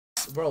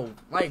bro,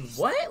 like,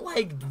 what?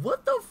 Like,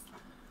 what the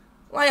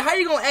like, how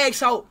you gonna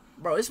ask out?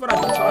 Bro, this is what I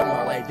be talking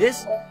about.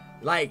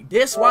 Like,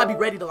 this why I be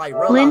ready to, like,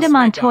 roll Linda out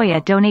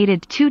Montoya SmackDown,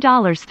 donated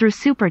 $2 through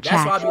Super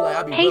That's why I Chat. be like,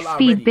 I be Hey real out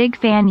Speed, ready. big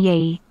fan,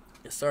 yay.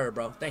 Yes, sir,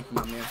 bro. Thank you,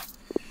 my man.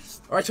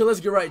 All right, so let's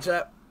get right,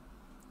 chat.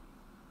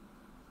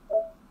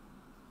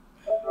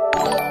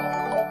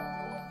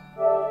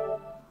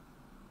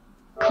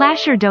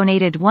 Clasher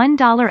donated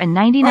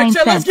 $1.99 let's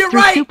get through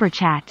right. Super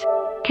Chat.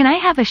 Can I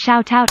have a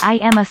shout out? I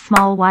am a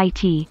small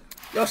YT.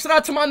 Yo, shout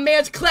out to my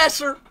man's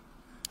Clasher.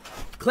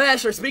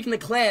 Clasher, speaking of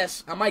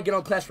Clash, I might get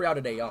on Clash Royale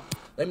today, y'all.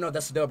 Let me know if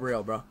that's a double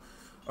real, bro.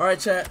 All right,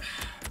 chat.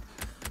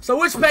 So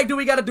which pack do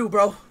we gotta do,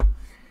 bro?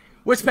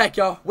 Which pack,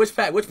 y'all? Which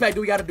pack do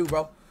we gotta do,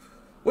 bro?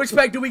 Which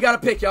pack do we gotta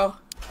pick, y'all?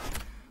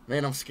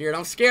 Man, I'm scared.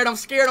 I'm scared. I'm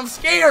scared. I'm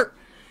scared.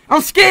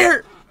 I'm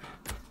scared.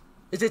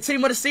 Is it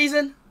team of the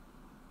season?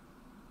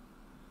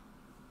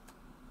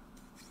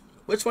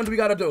 Which one do we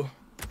gotta do?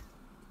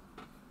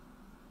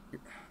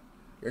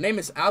 Your name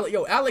is Alec.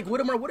 Yo, Alec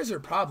Whittemore, what is your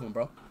problem,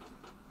 bro?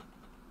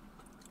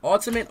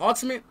 Ultimate?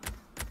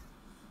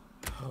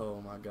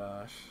 Oh my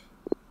gosh.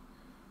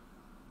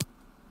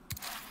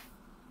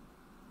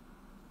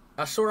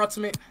 I short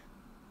ultimate.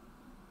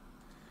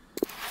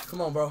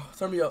 Come on, bro.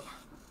 Turn me up.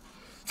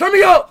 Turn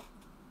me up!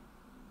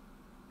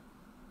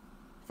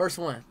 First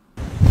one.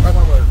 Mark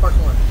my word. First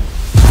one.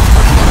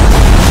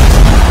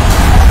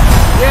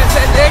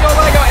 Yeah, they ain't gonna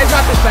let go. It's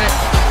not this pack.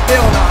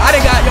 Hell no. I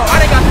didn't got this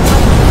Hummus.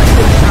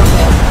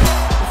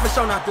 It's for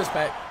sure not this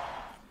pack.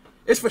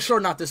 It's for sure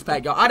not this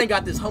pack, y'all. I didn't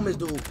got this Hummus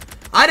dude.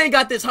 I didn't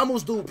got this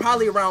Hummus dude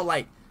probably around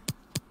like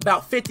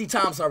about 50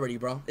 times already,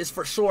 bro. It's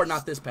for sure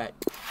not this pack.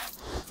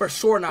 For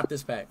sure not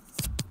this pack.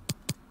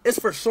 It's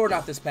for sure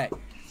not this pack.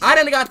 I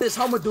done got this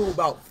Hummus dude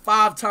about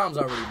 5 times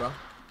already, bro.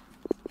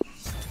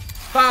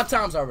 5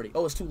 times already.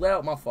 Oh, it's too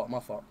loud? My fault, my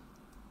fault.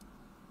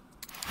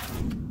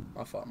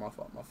 My fault, my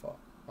fault, my fault,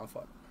 my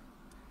fault.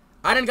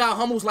 I done got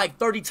Hummus like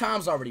 30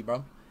 times already,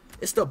 bro.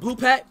 It's the blue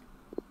pack.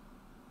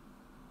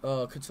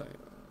 Continue.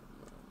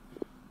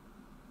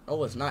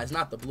 Oh, it's not. It's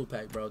not the blue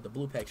pack, bro. The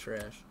blue pack's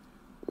trash.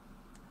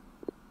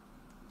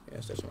 Yeah,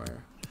 it's this one right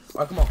here.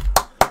 All right, come on.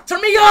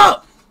 Turn me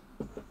up!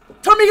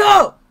 Turn me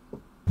up!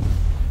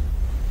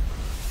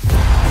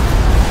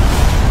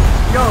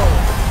 Yo,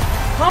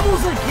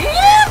 Hummus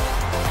again?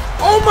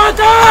 Oh my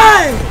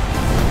god!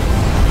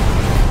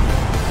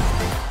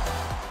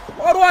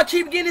 Why do I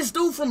keep getting this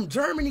dude from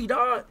Germany,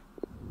 dog?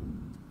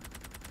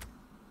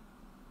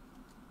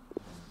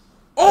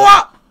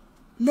 Oh,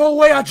 no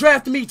way I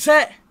drafted me,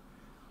 chat.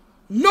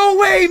 No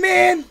way,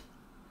 man.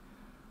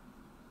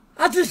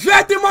 I just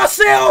drafted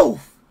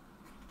myself.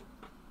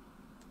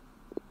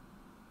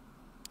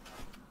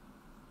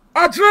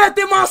 I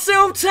drafted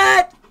myself,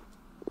 chat.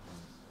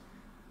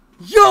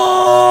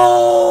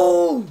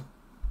 Yo!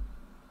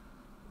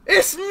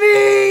 It's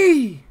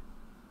me!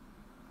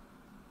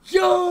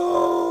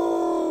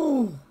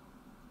 Yo!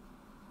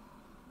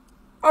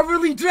 I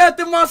really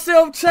drafted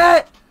myself,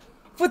 chat.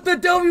 Put the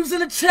W's in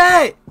the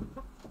chat.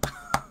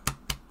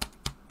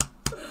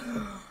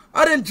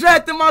 I done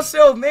drafted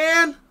myself,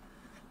 man.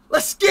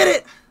 Let's get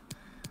it.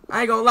 I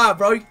ain't gonna lie,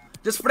 bro.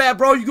 Just for that,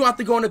 bro, you gonna have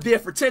to go on the bid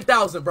for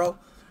 10,000, bro.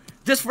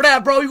 Just for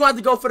that, bro, you gonna have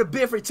to go for the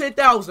bid for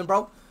 10,000,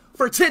 bro.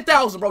 For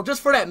 10,000, bro. Just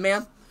for that,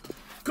 man.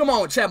 Come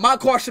on, chat. My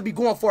car should be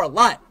going for a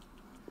lot.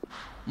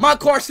 My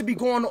car should be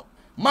going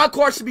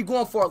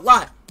for a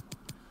lot.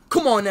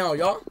 Come on now,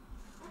 y'all.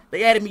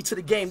 They added me to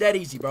the game that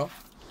easy, bro.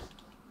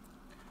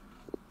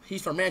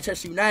 He's from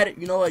Manchester United.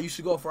 You know what? You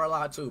should go for a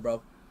lot too,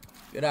 bro.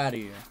 Get out of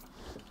here.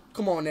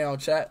 Come on now,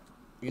 chat.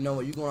 You know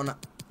what? You going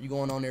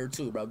on there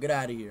too, bro. Get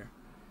out of here.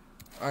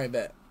 All right,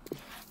 bet.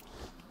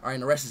 All right,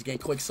 and the rest is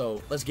getting quick,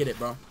 so let's get it,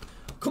 bro.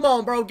 Come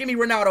on, bro. Give me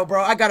Ronaldo,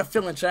 bro. I got a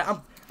feeling, chat.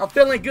 I'm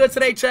feeling good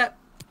today, chat.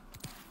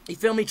 You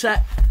feel me,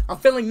 chat? I'm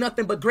feeling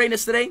nothing but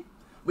greatness today.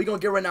 We gonna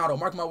get Ronaldo.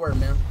 Mark my word,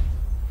 man.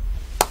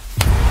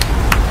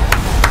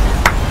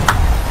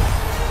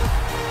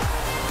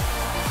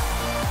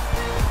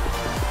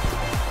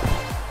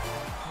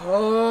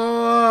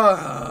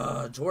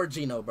 Oh,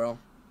 Jorginho, bro.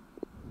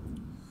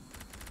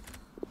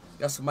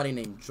 Got somebody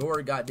named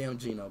George goddamn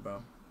Gino,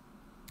 bro.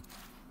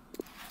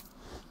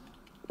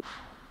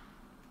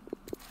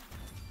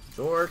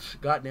 George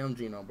goddamn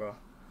Gino, bro.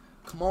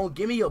 Come on,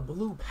 give me a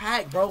blue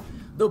pack, bro.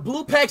 The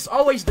blue pack's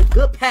always the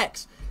good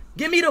packs.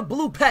 Give me the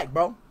blue pack,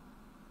 bro.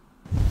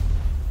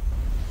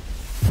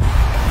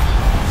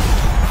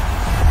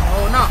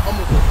 Oh, not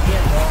almost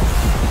again, bro.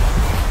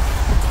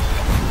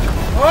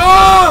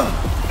 Oh!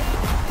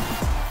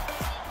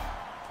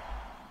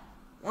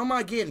 Why am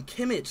I getting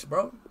Kimmich,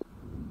 bro?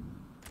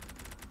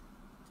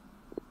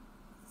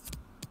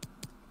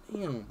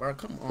 Damn, bro,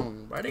 come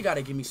on, bro. They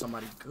gotta give me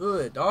somebody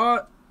good,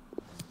 dog. I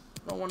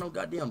don't want no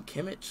goddamn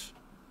Kimmich.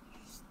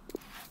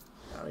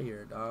 Out of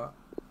here, dog.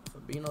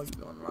 Fabinho, you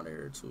going out of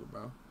here too,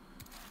 bro.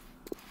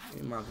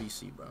 Give me my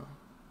VC, bro.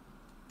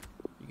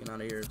 You get out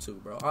of here too,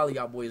 bro. All of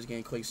y'all boys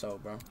getting quick so,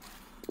 bro.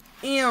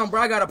 Damn,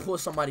 bro, I gotta pull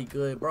somebody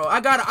good, bro.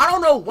 I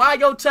don't know why,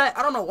 yo, chat.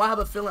 I don't know why I have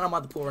a feeling I'm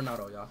about to pull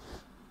Ronaldo, y'all.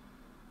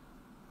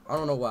 I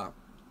don't know why.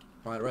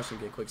 Alright, the rest can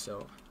get quick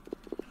sold.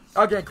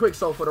 Y'all getting quick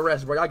sold for the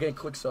rest, bro. Y'all getting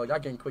quick sold. Y'all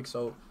getting quick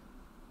sold.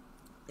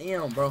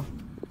 Damn, bro.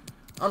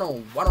 I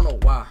don't know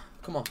why.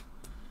 Come on.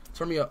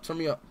 Turn me up. Turn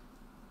me up.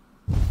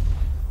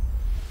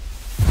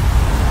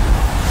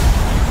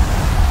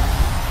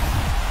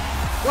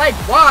 Like,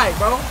 why,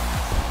 bro?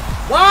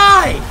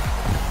 Why?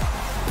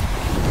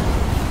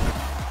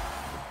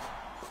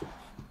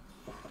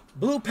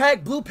 Blue pack,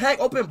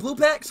 open blue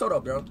pack. Hold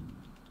up, bro.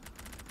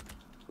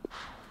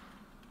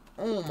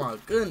 Oh my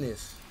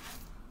goodness.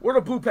 Where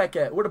the blue pack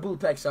at? Where the blue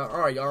packs at?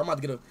 Alright, y'all. I'm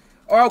about to get a.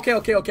 Alright,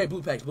 okay.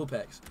 Blue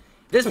packs.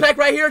 This pack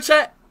right here,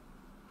 chat.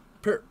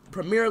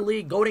 Premier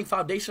League Golding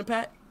Foundation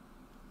pack.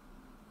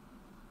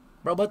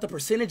 Bro, but the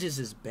percentages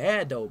is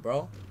bad though,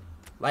 bro.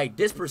 Like,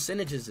 this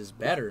percentages is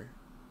better.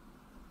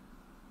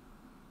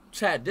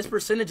 Chat, this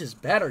percentage is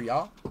better,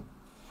 y'all.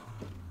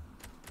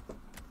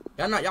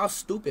 Y'all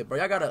stupid, bro.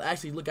 Y'all gotta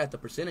actually look at the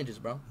percentages,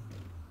 bro.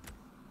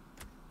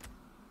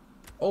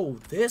 Oh,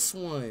 this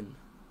one.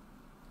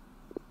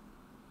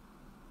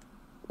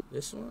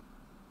 This one?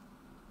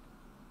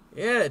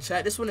 Yeah,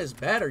 chat, this one is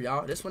better,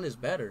 y'all. This one is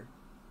better.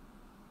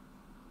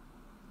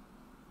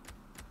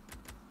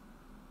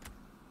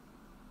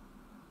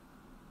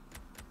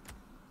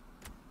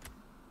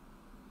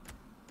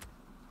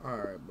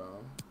 Alright,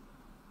 bro.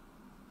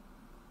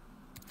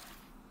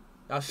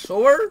 Y'all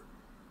sure?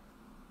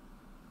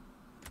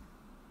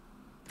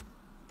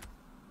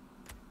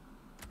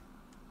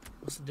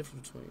 What's the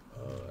difference between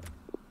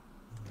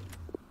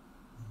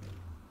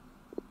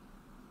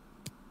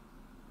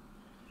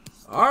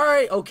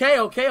Alright, okay.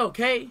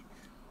 Alright,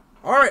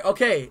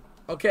 okay.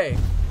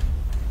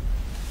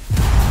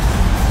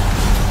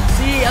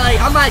 See, like,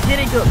 I'm not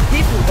getting good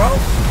people, bro.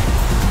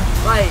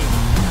 Like,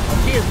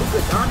 okay, it's Luka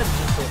Doncic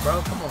and shit,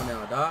 bro. Come on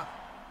now, dog.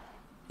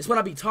 It's what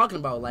I be talking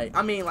about. Like,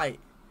 I mean, like,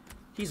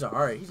 he's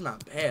alright. He's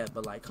not bad,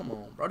 but, like, come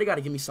on, bro. They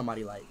gotta give me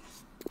somebody, like,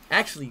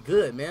 actually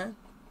good, man.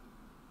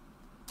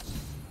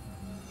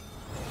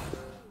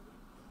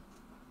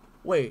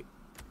 Wait.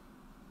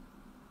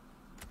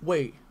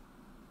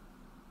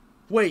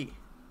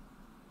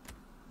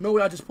 No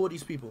way I just pulled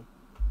these people.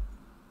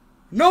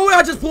 No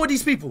way!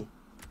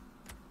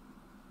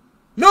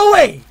 No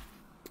way!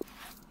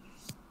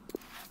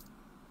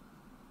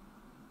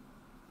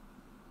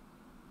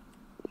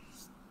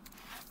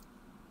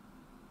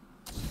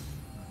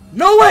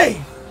 No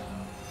way!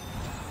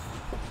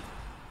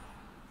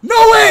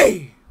 No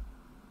way!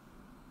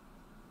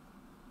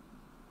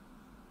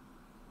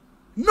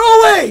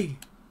 No way!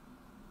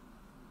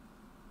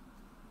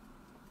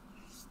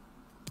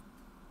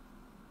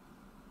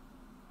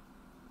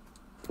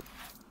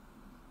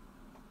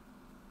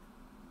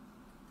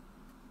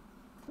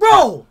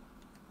 Bro!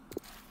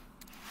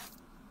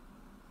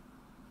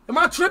 Am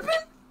I tripping?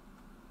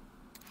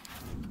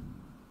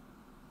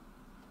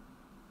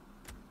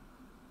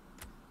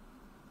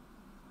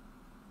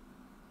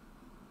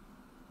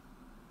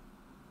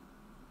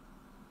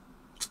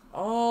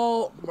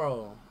 Oh,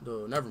 bro.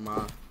 Dude, never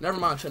mind. Never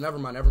mind, bro. Never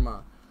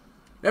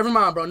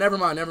mind,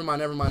 y'all.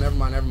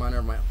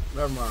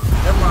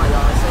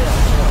 I say that.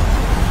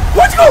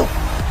 Let's go!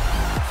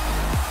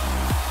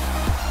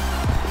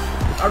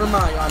 Never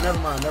mind, y'all. Never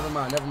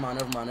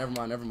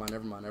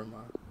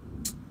mind.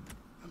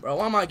 Bro,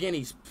 why am I getting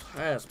these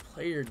past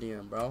player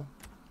then, bro?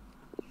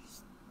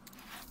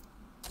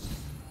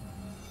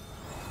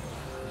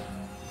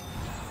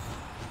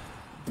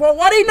 Bro,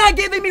 why they not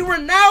giving me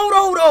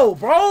Ronaldo though,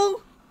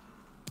 bro?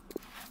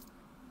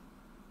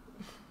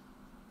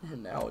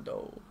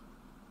 Ronaldo.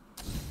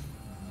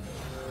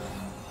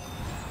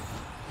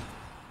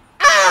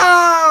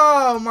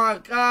 Oh my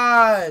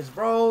gosh,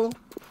 bro.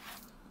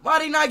 Why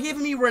they not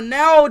giving me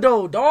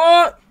Ronaldo,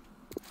 dog?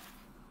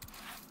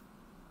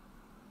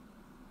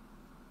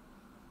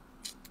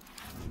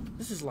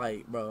 This is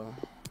like, bro.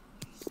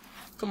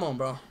 Come on,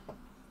 bro.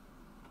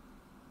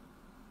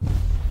 Let's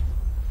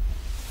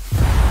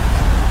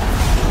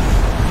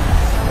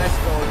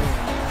go, man.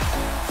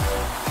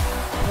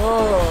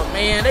 Oh,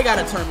 man. They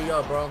gotta turn me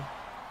up, bro.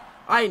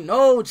 I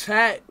know,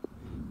 chat.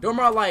 They're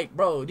more like,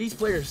 bro, these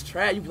players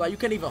trash. You be like, you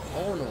can't even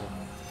own them.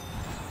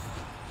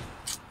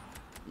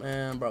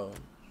 Man, bro.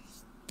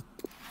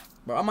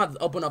 Bro, I'm about to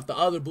open up the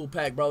other blue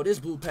pack, bro. This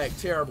blue pack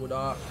terrible,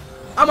 dog.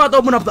 I'm about to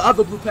open up the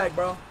other blue pack,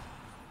 bro.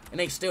 And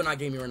they still not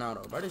gave me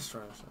Ronaldo, bro. This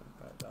trash.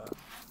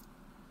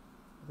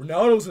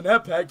 Ronaldo's in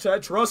that pack,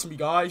 chat. Trust me,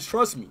 guys.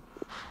 Trust me.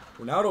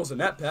 Ronaldo's in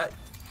that pack.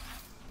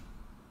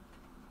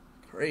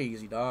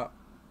 Crazy, dog.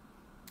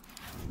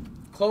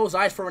 Close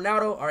eyes for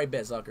Ronaldo. All right,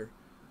 bet, Zucker.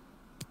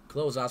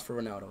 Close eyes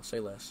for Ronaldo. Say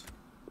less.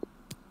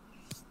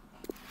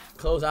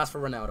 Close eyes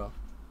for Ronaldo.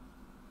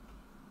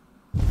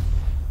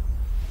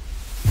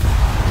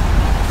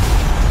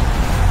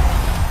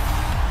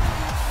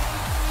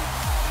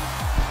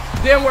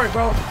 Didn't work,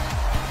 bro.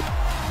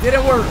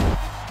 Didn't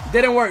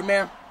work,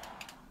 man.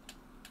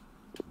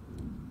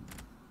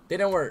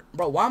 Didn't work,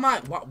 bro. Why am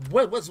I?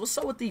 What's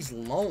up with these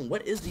loans?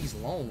 What is these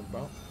loans,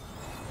 bro?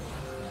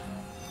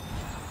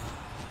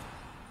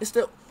 It's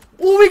the.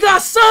 Oh, we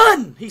got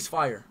Son. He's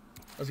fire.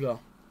 Let's go.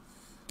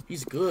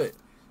 He's good.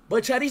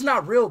 But Chad, these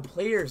not real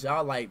players,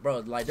 y'all. Like, bro,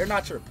 like they're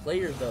not your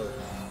players though.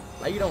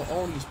 Like you don't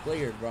own these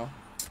players, bro.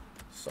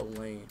 So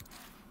lame.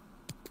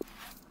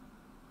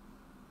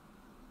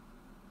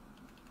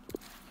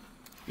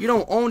 You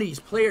don't own these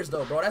players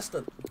though, bro. That's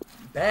the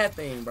bad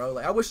thing, bro.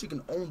 Like I wish you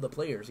can own the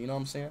players. You know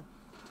what I'm saying?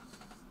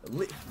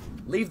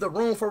 Leave the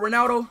room for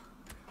Ronaldo.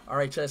 All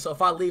right, Chad. So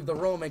if I leave the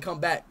room and come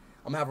back,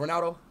 I'm gonna have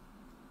Ronaldo.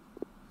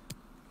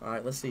 All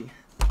right, let's see.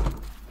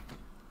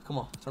 Come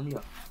on, turn me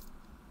up.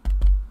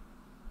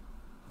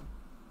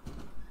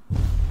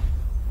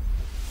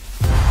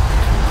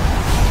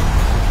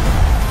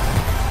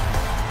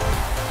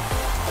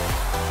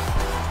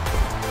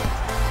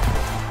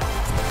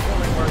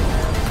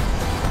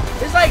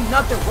 It's like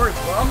nothing works,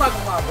 bro. I'm not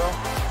gonna lie, bro.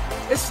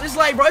 It's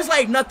like, bro, it's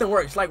like nothing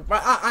works. Like,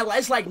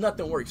 it's like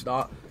nothing works,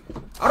 dog.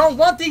 I don't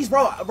want these,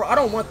 bro. I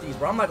don't want these,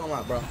 bro. I'm not gonna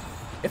lie, bro.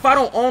 If I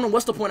don't own them,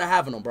 what's the point of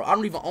having them, bro? I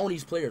don't even own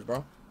these players,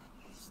 bro.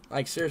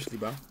 Like, seriously,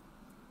 bro.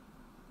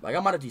 Like,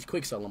 I'm out of these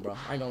quick selling, bro.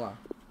 I ain't gonna lie.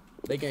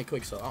 They getting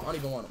quick sell. I don't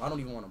even want them. I don't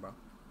even want them, bro.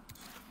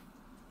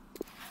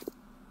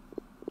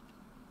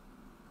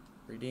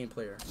 Redeem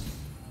player.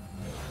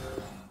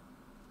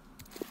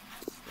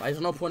 Like, there's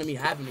no point in me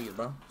having these,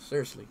 bro.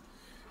 Seriously.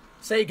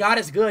 Say God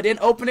is good, then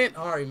open it.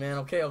 Alright, man.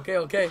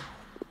 Okay.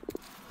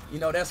 You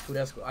know, that's cool.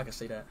 I can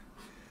say that.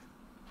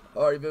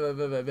 Alright,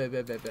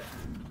 bet.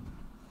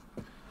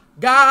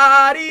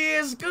 God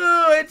is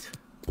good.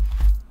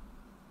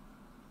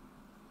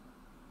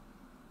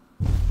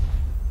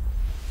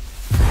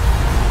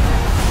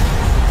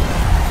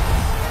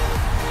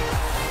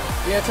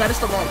 Yeah, Chad, this is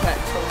the wrong pack.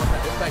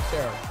 This pack's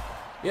terrible.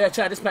 Yeah,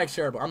 Chad, this pack's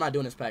terrible. I'm not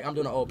doing this pack. I'm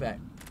doing an old pack.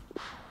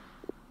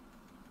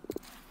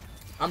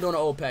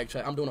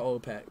 Chad. I'm doing an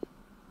old pack.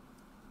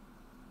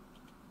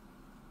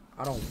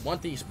 I don't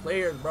want these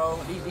players, bro.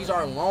 These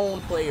are loan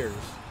players.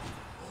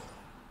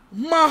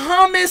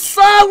 Mohamed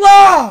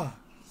Salah!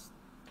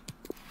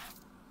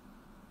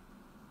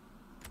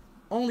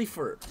 Only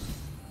for...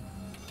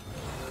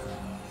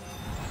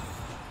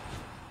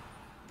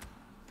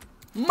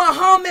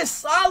 Mohamed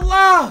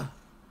Salah!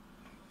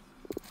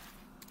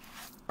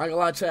 I ain't gonna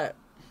lie, chat.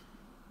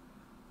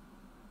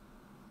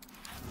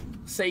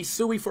 Say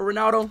Suey for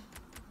Ronaldo.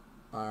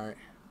 Alright.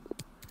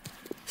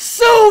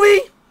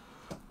 Suey!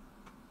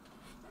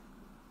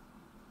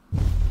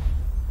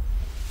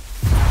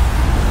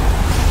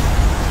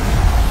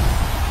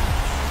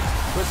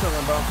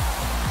 Switzerland, bro.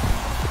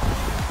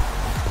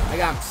 I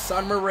got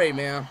Son Murray,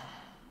 man.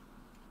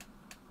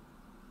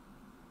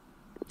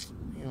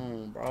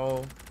 Damn,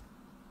 bro.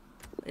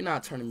 They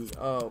not turning me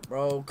up,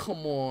 bro.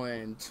 Come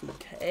on,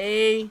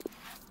 2K.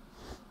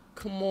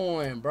 Come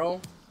on, bro.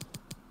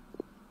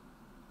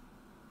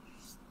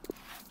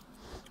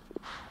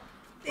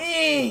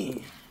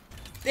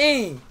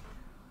 Dang.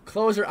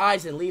 Close your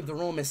eyes and leave the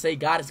room and say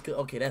God is good.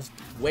 Okay, that's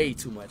way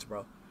too much,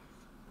 bro.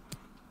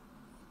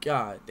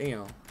 God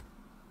damn.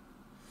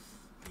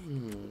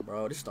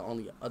 Bro, this is the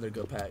only other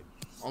good pack.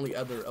 Only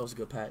other else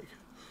good pack.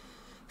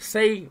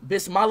 Say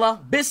Bismillah.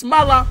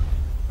 Bismillah.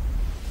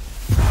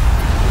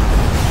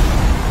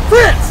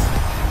 Prince.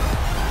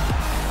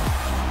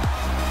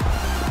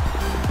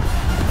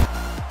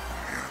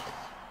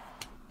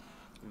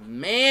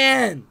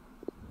 Man.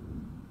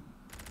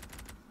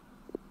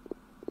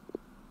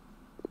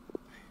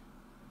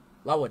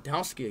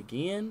 Lewandowski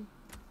again.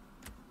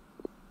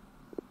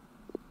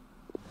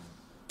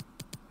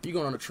 You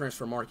going on the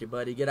transfer market,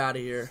 buddy. Get out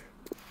of here.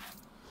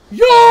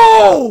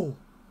 Yo!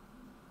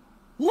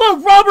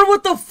 Look, Robert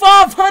with the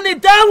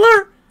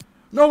 $500?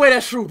 No way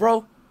that's true,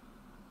 bro.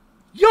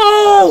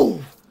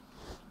 Yo!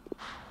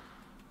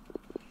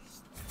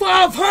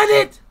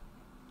 500?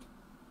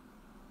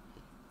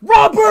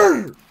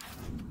 Robert!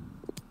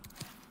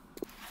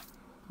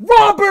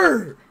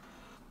 Robert!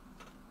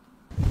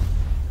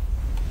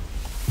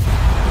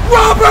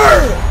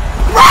 Robert!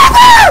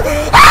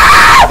 Robert! Ah!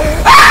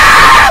 Ah!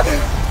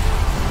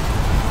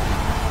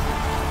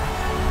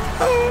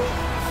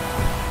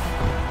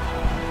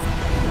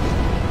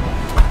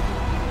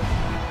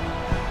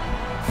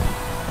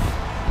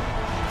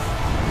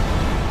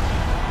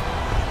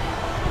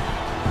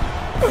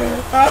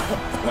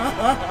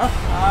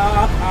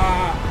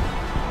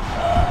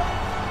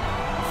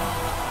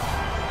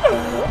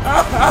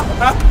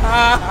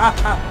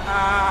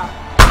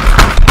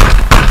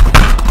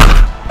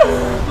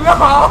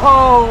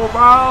 No,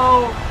 bro.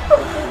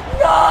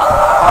 No.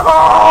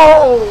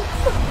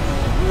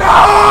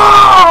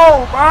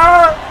 No, bro.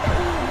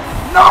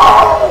 No,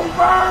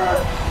 bro.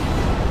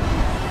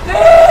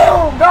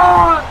 Damn,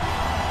 dog.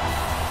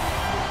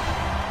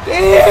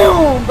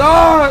 Damn,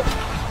 dog.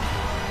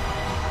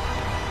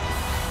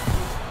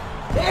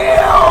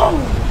 Damn.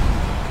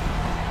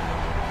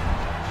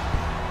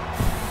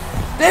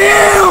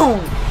 Damn.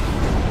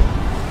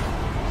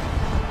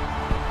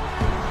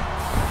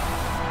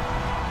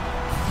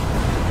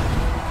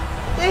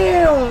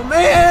 Damn,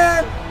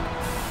 man.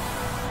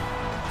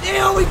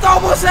 Damn, we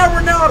almost had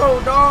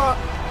Ronaldo, dog.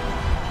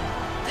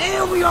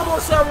 Damn, we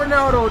almost had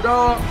Ronaldo,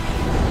 dog.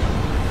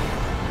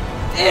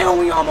 Damn,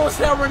 we almost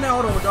had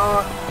Ronaldo,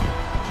 dog.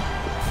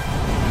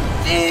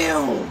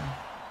 Damn!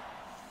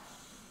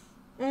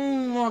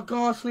 Oh my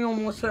gosh, we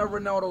almost had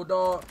Ronaldo,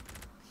 dog.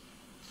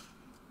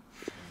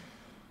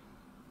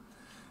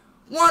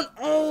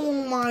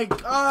 Oh my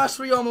gosh,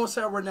 we almost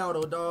had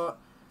Ronaldo, dog.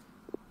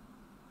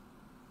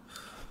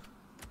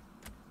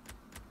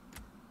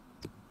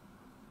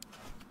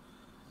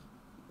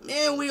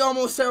 Man, we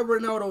almost had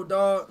Ronaldo,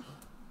 dog.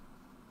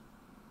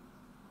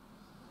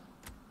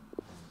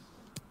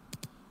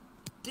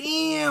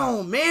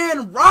 Damn,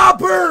 man,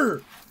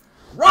 Robert,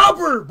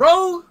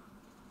 bro.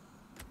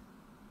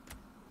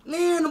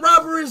 Man,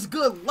 Robert is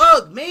good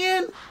luck,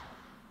 man.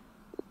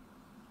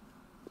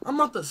 I'm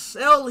about to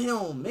sell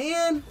him,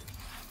 man.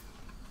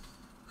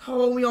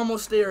 Oh, we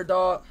almost there,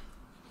 dog.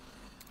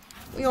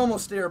 We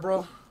almost there,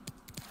 bro.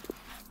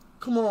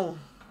 Come on.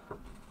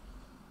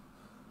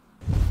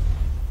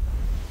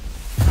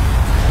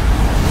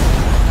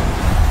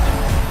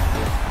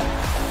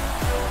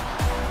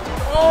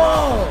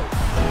 Oh!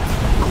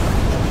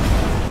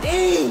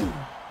 Dang!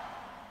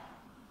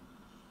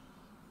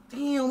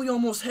 Damn, we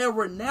almost had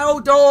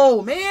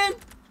Ronaldo, man!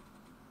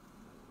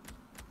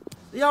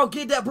 Y'all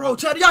get that, bro?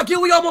 Chad, y'all get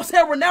we almost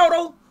had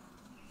Ronaldo?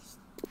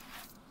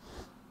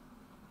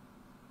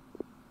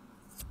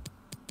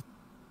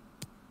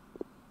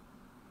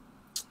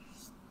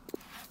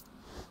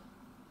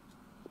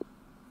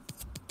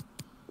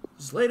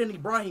 Zlatan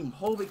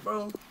Ibrahimovic,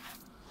 bro.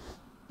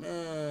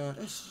 Man,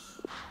 it's...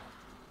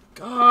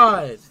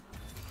 God.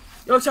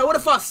 Yo, Chad, what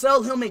if I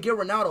sell him and get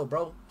Ronaldo,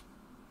 bro?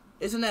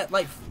 Isn't that,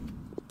 like...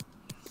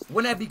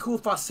 Wouldn't that be cool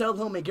if I sell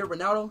him and get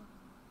Ronaldo?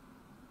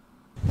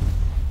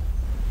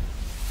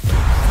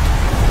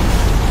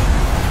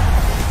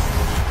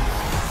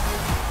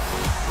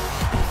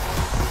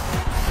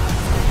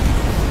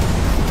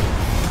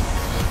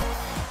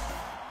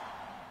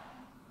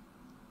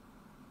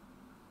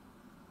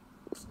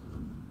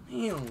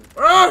 Damn.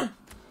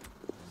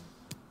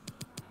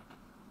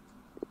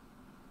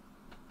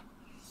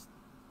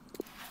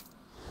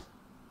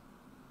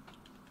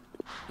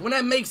 When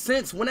that makes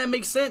sense,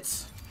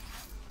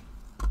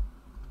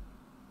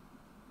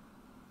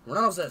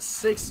 Ronaldo's at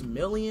 6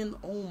 million.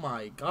 Oh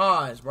my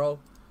gosh, bro.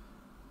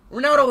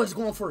 Ronaldo is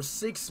going for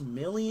 6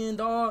 million,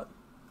 dog.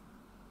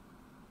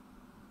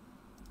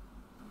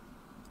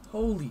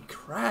 Holy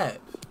crap.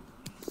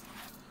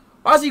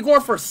 Why is he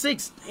going for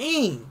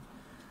 16?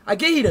 I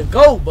get he to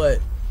go, but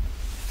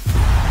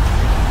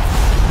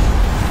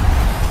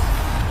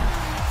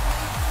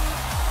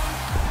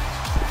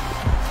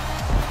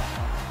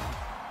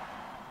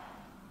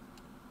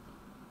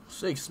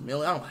 $6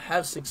 million. I don't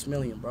have 6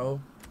 million,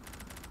 bro.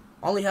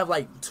 I only have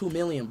like 2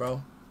 million,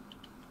 bro.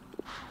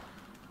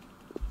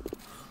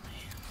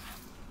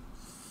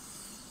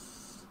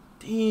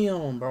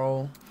 Damn,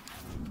 bro.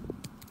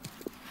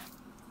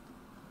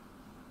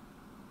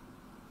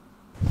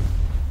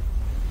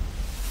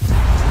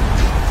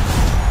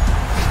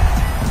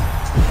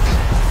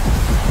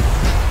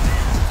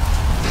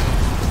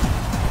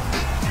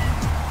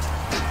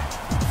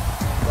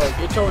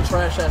 Get your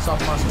trash ass off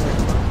my screen,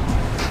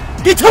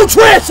 bro. Get your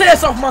trash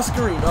ass off my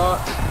screen, dog.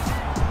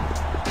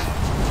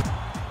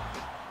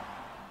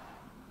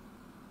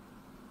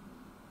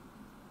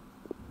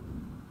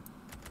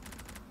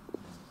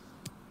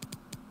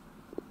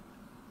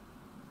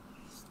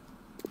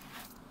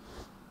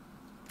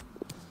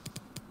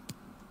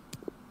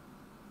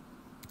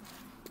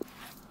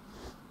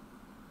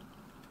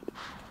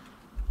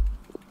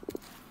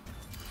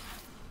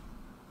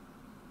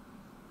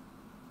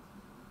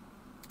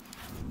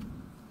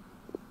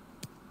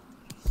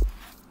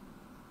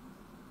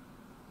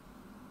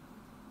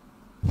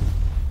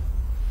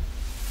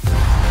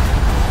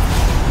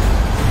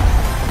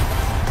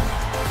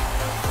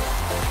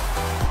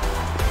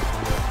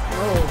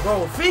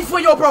 Bro,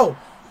 FIFA, yo, bro.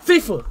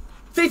 FIFA.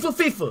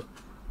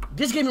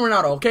 Just give me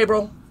Ronaldo, okay,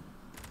 bro?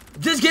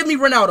 Just give me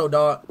Ronaldo,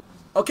 dog.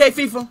 Okay,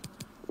 FIFA?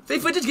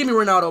 FIFA, just give me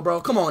Ronaldo, bro.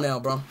 Come on now,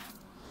 bro.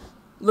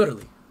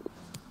 Literally.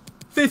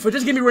 FIFA,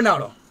 just give me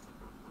Ronaldo.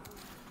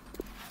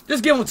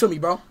 Just give him to me,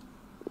 bro.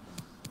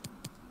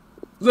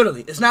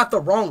 Literally, it's not the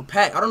wrong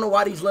pack. I don't know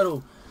why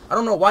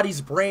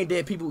these brain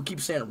dead people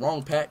keep saying the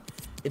wrong pack.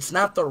 It's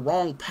not the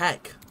wrong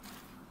pack.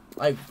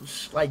 Like,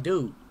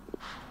 dude.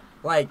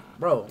 Like,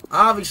 bro,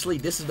 obviously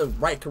this is the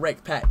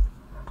correct pack.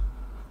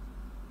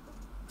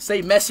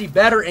 Say Messi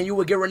better and you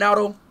would get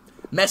Ronaldo.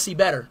 Messi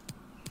better.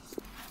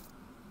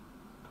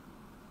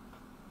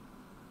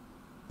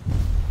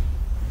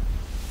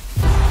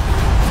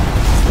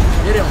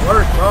 It didn't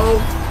work,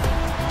 bro.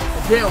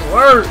 It didn't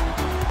work.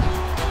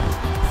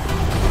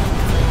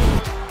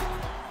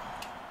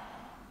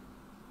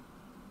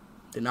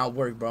 Did not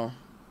work, bro.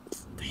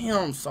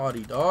 Damn,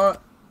 Saudi, dog.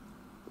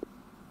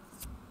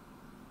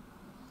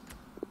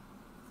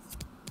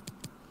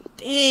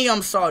 Dang,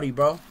 I'm Saudi,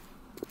 bro.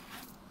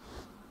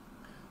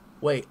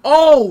 Wait.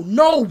 Oh,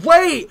 no,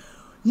 wait.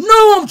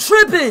 No, I'm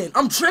tripping.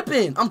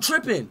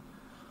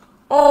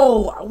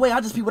 Oh, wait,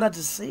 I just peeped what I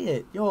just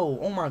said. Yo,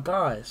 oh my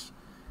gosh.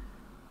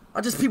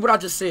 I just peeped what I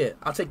just said.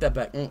 I'll take that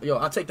back. Yo,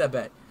 I'll take that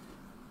back.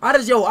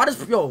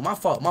 Yo, my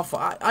fault.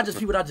 I just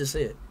peeped what I just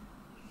said.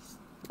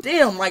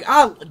 Damn, like,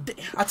 I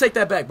take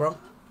that back, bro.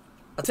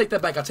 I take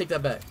that back. I take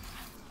that back.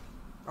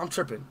 I'm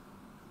tripping.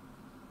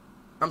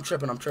 I'm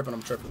tripping. I'm tripping.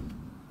 I'm tripping.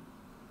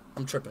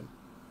 I'm tripping.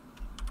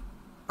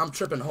 I'm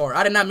tripping hard.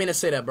 I did not mean to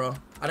say that, bro.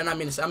 I did not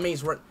mean to say. I mean,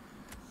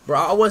 bro,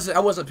 I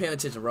wasn't paying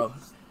attention, bro.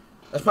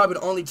 That's probably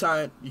the only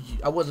time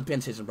I wasn't paying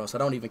attention, bro. So I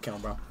don't even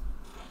count, bro.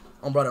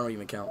 Bro, I don't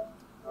even count.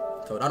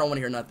 So I don't want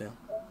to hear nothing.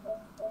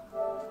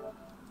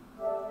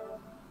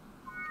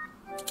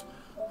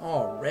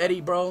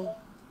 Already, bro.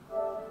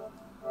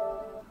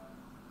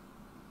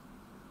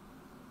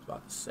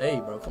 About to say,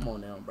 bro. Come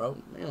on now, bro.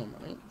 Damn,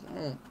 man.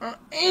 Come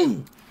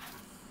on.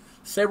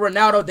 Say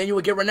Ronaldo, then you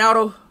would get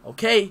Ronaldo.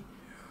 Okay.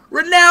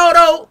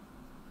 Ronaldo.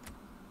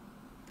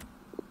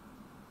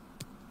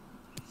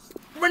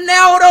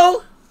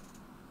 Ronaldo.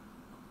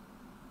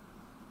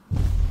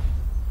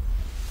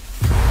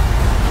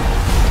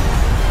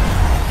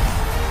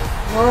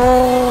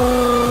 Oh.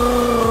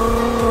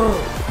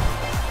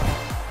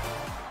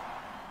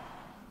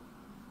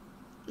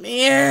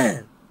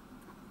 Man.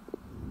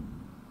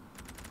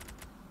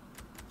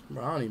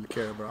 Bro, I don't even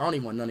care, bro. I don't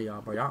even want none of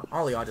y'all, bro.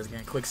 All of y'all just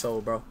getting quick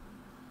sold, bro.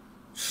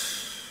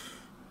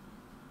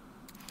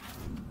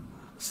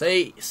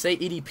 Say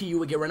EDP, you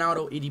would get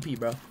Ronaldo. EDP,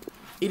 bro.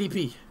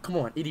 EDP. Come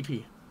on,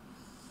 EDP.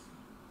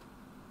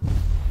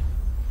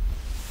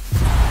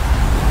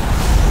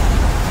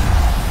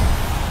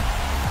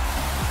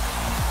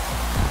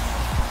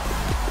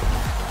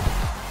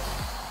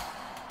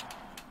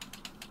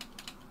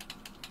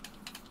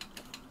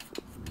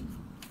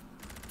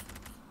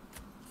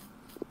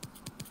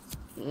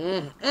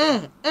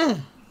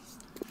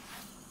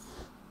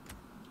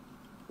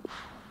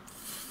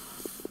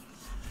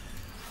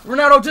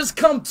 Ronaldo, just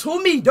come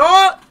to me,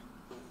 dog.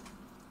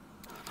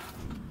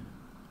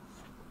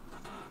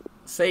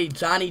 Say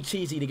Johnny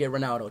Cheesy to get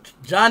Ronaldo.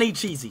 Johnny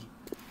Cheesy.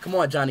 Come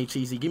on, Johnny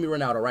Cheesy. Give me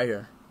Ronaldo right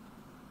here.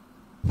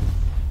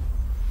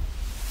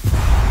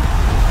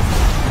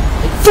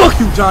 Hey, fuck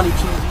you, Johnny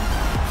Cheesy.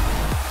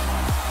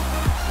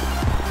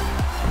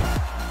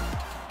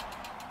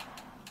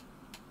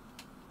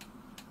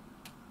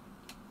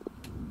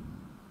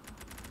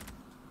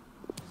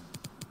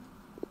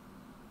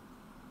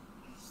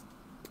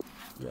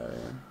 Yeah.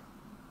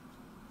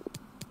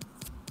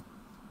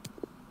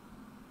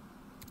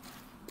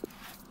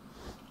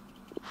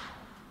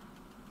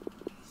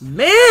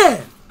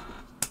 Man!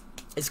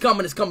 It's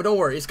coming, it's coming. Don't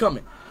worry, it's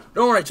coming.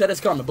 Don't worry, Chad,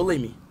 it's coming.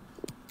 Believe me.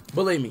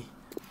 Believe me.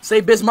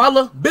 Say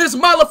Bismillah.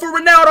 Bismillah for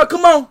Ronaldo.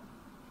 Come on.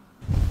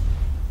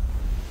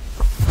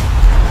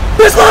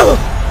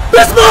 Bismillah!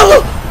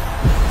 Bismillah!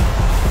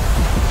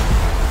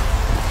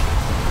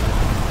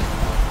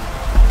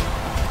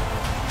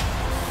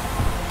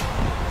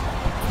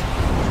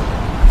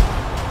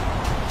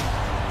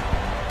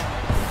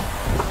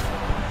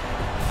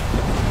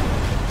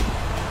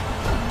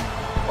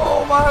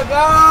 Oh my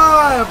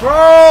God,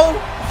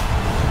 bro!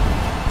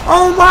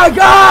 Oh my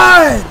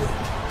God!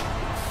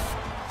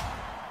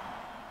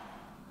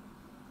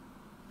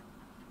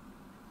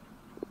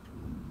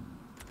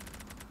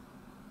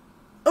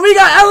 And we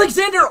got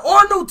Alexander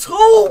Arnold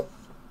too!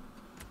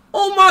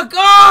 Oh my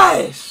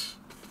gosh!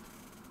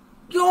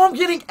 Yo, I'm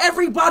getting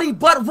everybody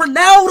but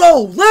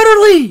Ronaldo!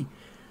 Literally!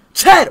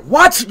 Chat,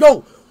 watch,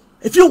 yo,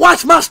 if you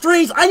watch my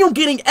streams, I am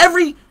getting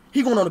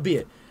he going on a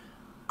bid.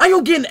 I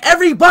am getting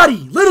everybody,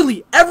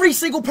 literally every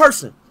single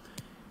person.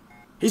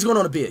 He's going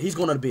on a bid. He's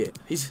going on a bid.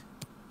 He's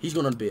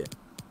going on a bid.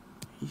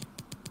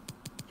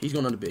 He's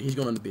going on a bid. He's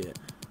going on a bid.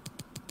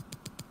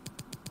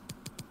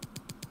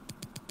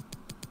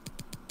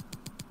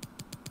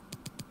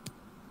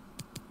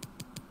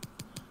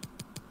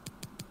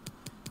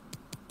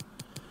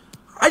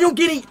 I am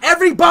getting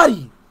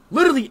everybody,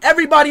 literally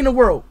everybody in the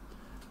world,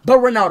 but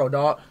Ronaldo,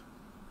 dog.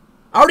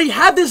 I already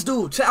had this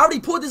dude. I already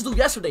pulled this dude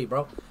yesterday,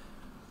 bro.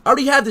 I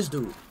already had this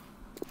dude.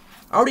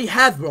 I already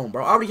have him,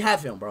 bro. I already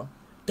have him, bro.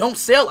 Don't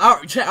sell.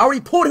 I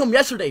already pulled him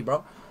yesterday,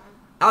 bro.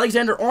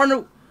 Alexander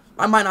Arnold.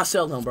 I might not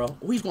sell him, bro.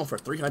 Oh, he's going for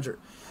 300.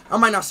 I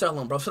might not sell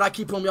him, bro. Should I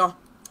keep him, y'all?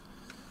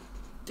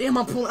 Damn,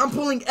 I'm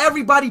pulling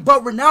everybody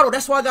but Ronaldo.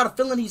 That's why I got a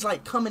feeling he's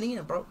like coming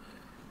in, bro.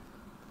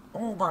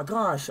 Oh my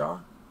gosh,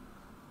 y'all.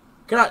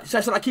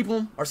 Should I keep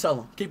him or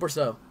sell him? Keep or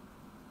sell?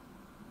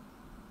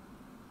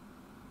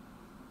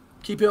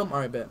 Keep him?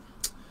 Alright, bet.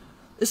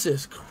 This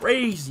is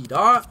crazy,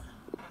 dog.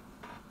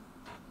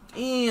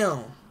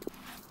 Damn.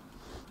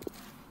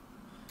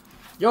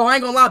 Yo, I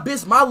ain't gonna lie,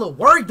 Bismillah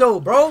worked though,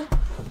 bro.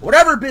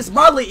 Whatever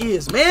Bismillah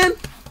is, man.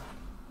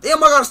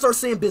 Damn, I gotta start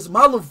saying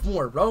Bismillah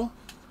more, bro.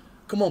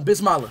 Come on,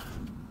 Bismillah.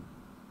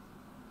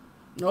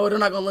 No, they're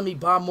not gonna let me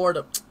buy more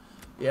to...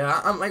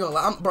 Yeah, I ain't gonna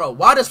lie. Bro,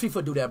 why does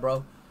FIFA do that,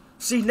 bro?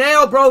 See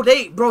now, bro,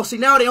 see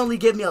now they only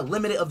give me a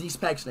limited of these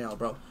packs now,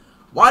 bro.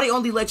 Why they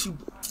only let you...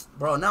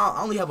 Bro, now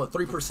I only have a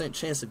 3%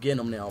 chance of getting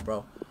them now,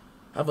 bro.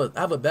 I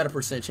have a better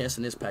percent chance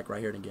in this pack right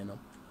here than getting them.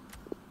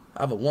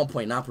 I have a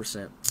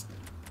 1.9%.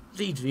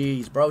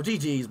 GG's, bro.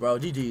 GG's, bro.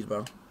 GG's,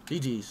 bro.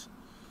 GG's.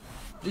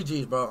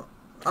 GG's, bro.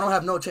 I don't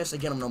have no chance to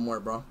get them no more,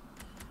 bro.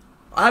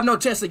 I have no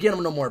chance to get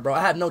them no more, bro.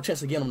 I have no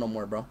chance to get them no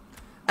more, bro.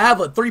 I have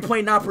a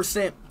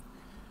 3.9%.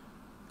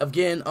 of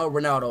getting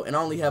Ronaldo, and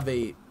I only have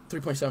a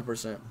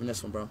 3.7% in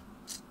this one, bro.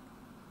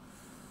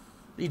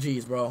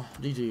 GG's, bro.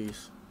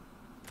 GG's.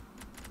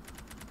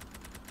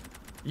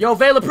 Yo,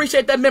 Vale,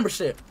 appreciate that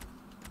membership.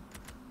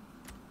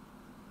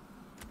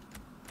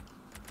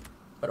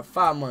 For the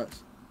 5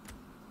 months.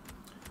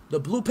 The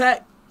blue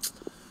pack,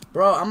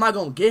 bro, I'm not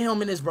gonna get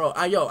him in this, bro.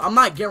 Yo, I'm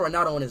not getting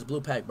Ronaldo in this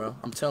blue pack, bro.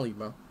 I'm telling you,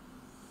 bro.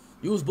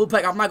 Use blue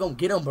pack, I'm not gonna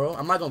get him, bro.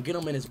 I'm not gonna get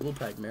him in this blue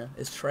pack, man.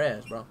 It's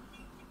trash, bro.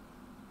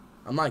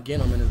 I'm not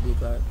getting him in this blue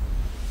pack.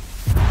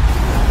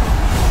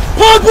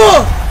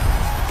 Pogba!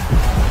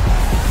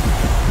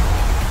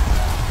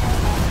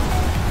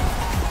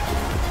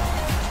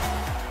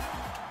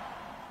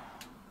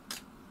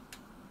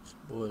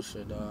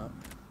 Bullshit, dog.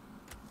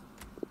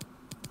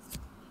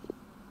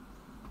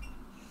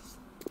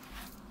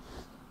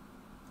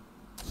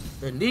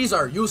 And these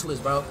are useless,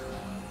 bro.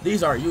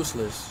 These are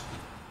useless.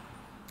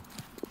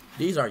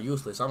 These are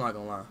useless. I'm not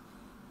gonna lie.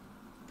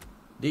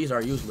 These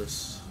are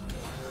useless.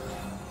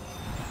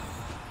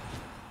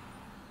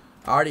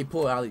 I already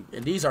pulled Ali,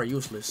 and these are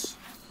useless.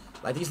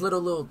 Like these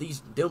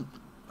these.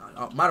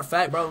 Matter of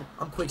fact, bro,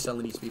 I'm quick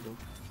selling these people.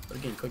 But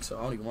again, quick sell.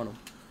 I don't even want them.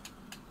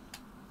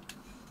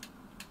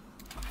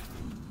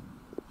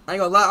 I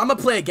ain't gonna lie. I'm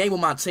gonna play a game with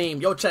my team.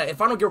 Yo, chat.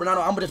 If I don't get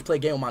Ronaldo, I'm gonna just play a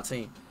game with my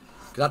team.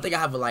 Cause I think I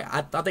have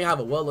I think I have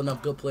a well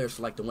enough good players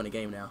to win a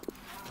game now.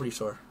 Pretty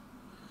sure.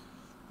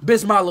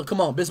 Bismillah,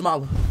 come on,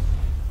 Bismillah.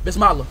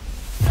 Bismillah.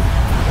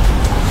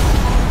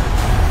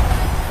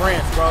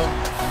 France, bro.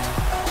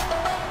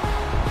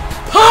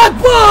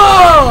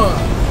 Pogba!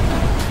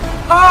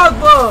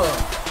 Pogba!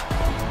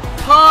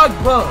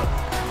 Pogba!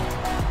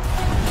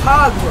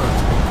 Pogba!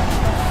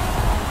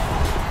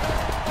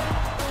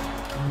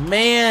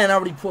 Man, I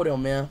already put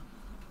him, man.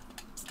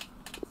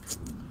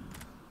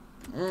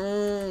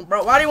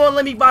 Bro, why do you want to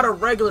let me buy the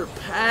regular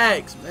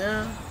packs,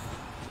 man?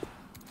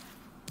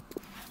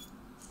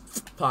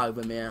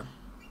 Pogba, man.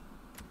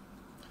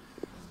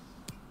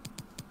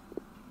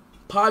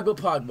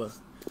 Pogba.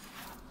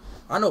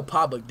 I know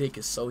Pogba dick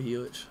is so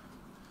huge.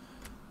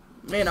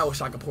 Man, I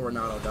wish I could pull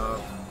Ronaldo, dog.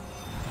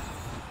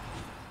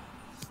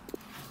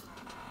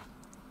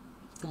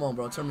 Come on,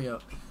 bro, turn me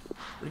up.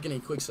 We're getting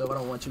a quick sub. I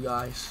don't want you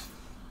guys.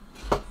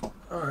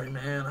 Alright,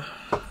 man.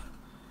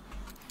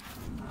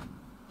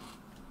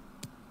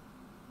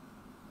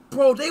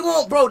 Bro, they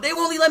won't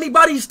only let me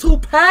buy these 2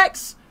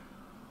 packs?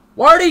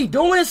 Why are they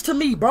doing this to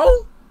me,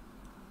 bro?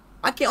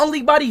 I can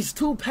only buy these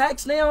 2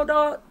 packs now,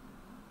 dog.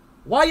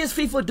 Why is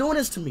FIFA doing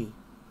this to me?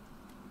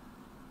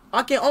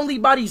 I can only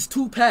buy these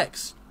 2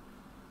 packs.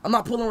 I'm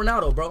not pulling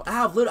Ronaldo, bro.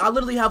 I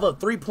literally have a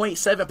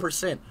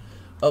 3.7%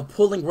 of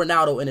pulling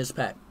Ronaldo in this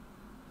pack.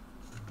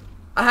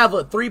 I have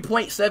a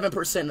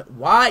 3.7%.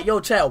 Why, yo,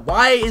 chat?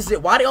 Why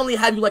they only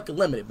have you like a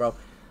limited, bro?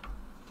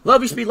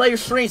 Love you, Speed. Let your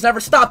streams never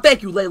stop.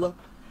 Thank you, Layla.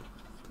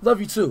 Love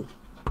you too.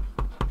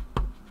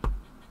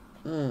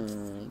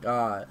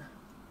 God.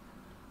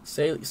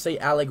 Say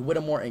Alec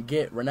Whittemore and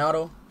get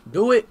Ronaldo.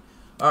 Do it.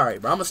 All right,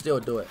 bro. I'ma still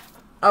do it.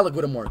 Alec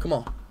Whittemore, come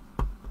on.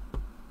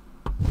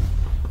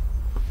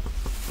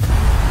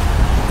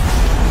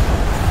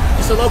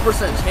 It's a low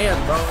percent chance,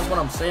 bro. That's what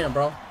I'm saying,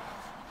 bro.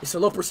 It's a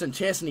low percent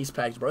chance in these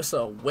packs, bro. It's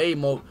a way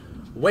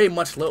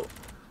much low.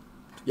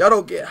 Y'all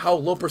don't get how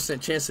low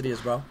percent chance it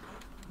is, bro.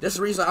 That's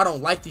the reason I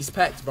don't like these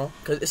packs, bro.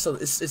 Cause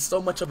it's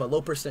so much of a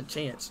low percent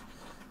chance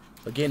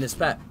of getting this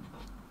pack.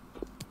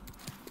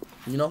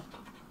 You know?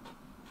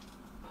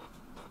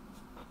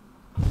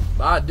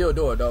 But I do it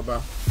though, bro.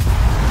 See?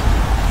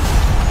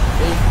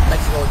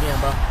 Mexico again,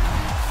 bro.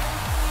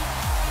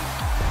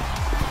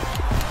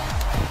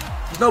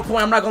 There's no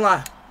point, I'm not gonna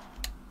lie.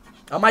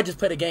 I might just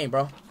play the game,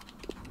 bro.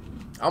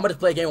 I'm gonna just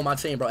play a game with my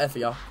team, bro. F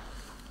y'all.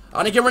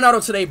 I didn't get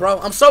Ronaldo today, bro.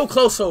 I'm so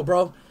close,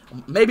 bro.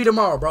 Maybe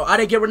tomorrow, bro. I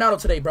didn't get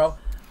Ronaldo today, bro.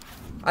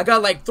 I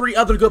got like 3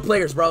 other good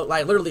players, bro.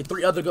 Like literally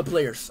 3 other good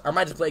players. I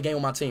might just play a game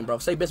with my team, bro.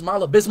 Say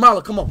Bismillah.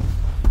 Bismillah, come on.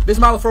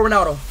 Bismillah for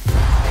Ronaldo.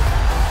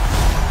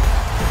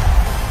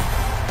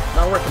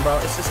 Not working, bro.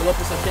 It's just a low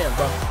percent chance,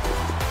 bro.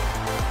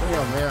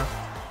 Damn, man.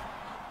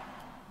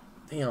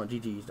 Damn,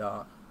 GG's,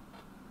 dog.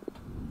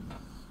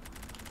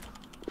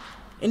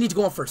 It needs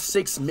going for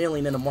 6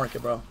 million in the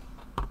market, bro.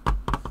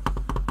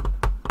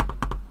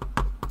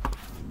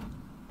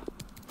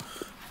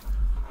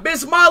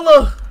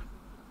 Bismillah.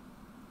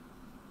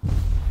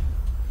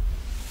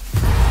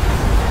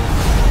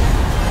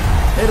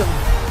 Hit him.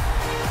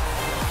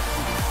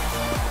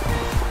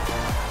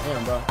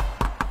 Damn, bro.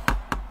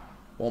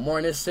 One more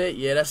in this set?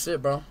 Yeah, that's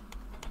it, bro.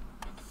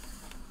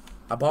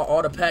 I bought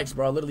all the packs,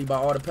 bro. I literally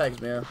bought all the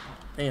packs, man.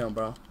 Damn,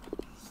 bro.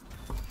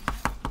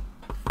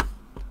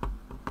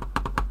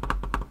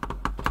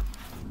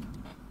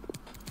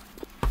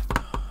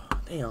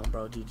 Damn,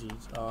 bro.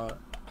 GG's, dog.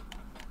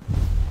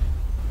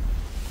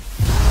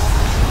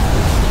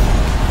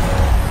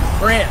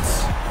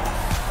 France.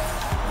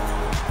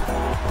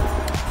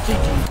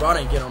 GG, bro. I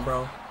didn't get him,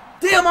 bro.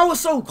 Damn, I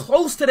was so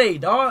close today,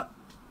 dog.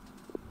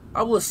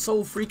 I was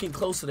so freaking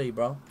close today,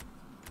 bro.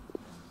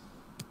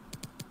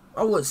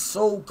 I was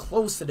so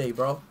close today,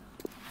 bro.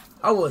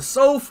 I was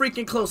so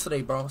freaking close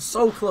today, bro.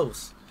 So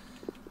close.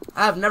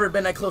 I have never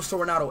been that close to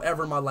Ronaldo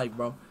ever in my life,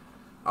 bro.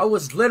 I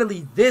was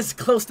literally this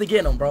close to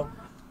getting him, bro.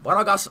 But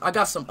I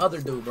got some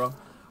other dude, bro. All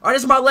right,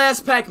 this is my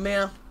last pack,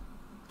 man.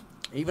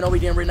 Even though we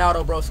didn't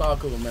Ronaldo, bro, it's all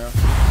cool, man.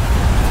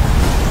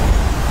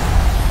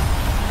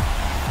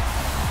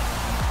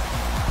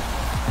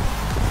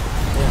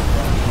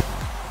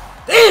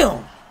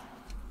 Damn!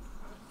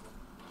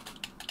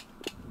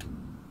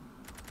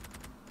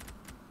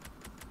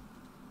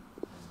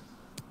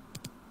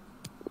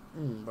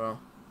 Bro.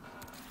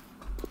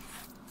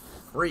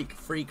 Freak.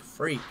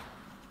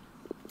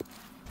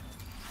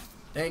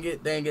 Dang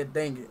it.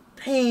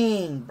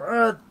 Dang,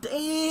 bro.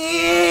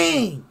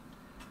 Dang!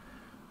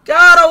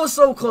 God, I was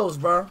so close,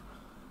 bro.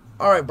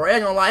 Alright, bro. I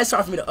ain't gonna lie. It's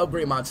time for me to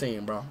upgrade my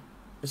team, bro.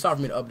 It's time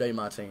for me to update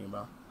my team,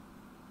 bro.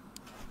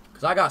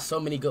 Because I got so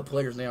many good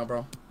players now,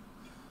 bro.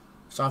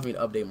 It's time for me to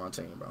update my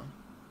team, bro.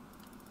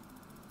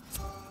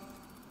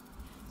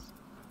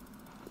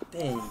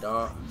 Dang,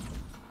 dog.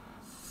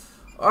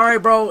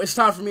 Alright, bro. It's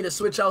time for me to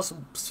switch out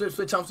some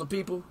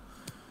people.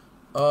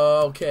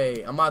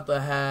 Okay. I'm about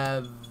to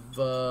have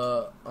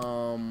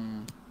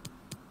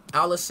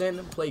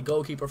Allison play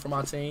goalkeeper for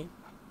my team.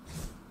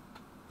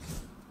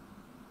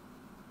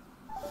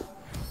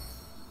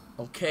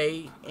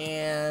 Okay,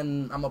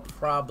 and I'm gonna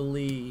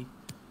probably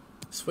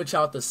switch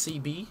out the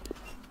CB.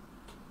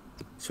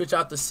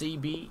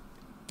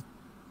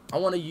 I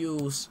want to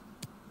use.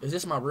 Is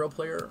this my real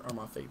player or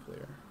my fake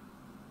player?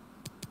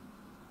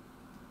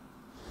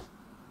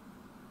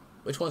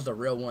 Which one's the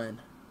real one?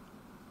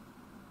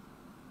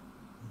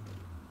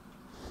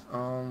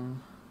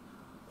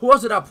 Who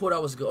else did I put? I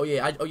was good. Oh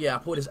yeah, I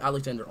put this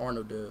Alexander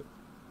Arnold dude.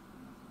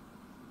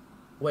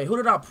 Wait, who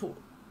did I put?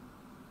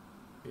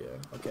 Yeah,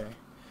 okay.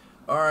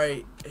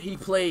 Alright, he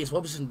plays.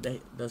 What position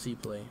does he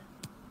play?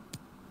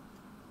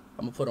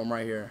 I'm gonna put him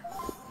right here.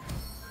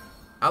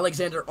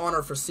 Alexander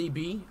Arnold for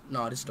CB.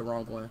 No, this is the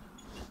wrong one.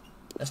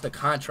 That's the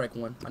contract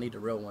one. I need the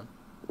real one.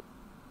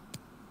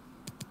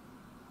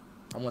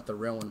 I want the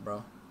real one,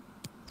 bro.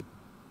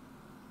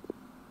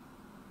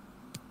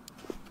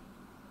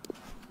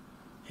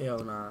 Hell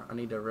nah, I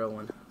need the real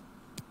one.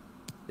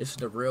 This is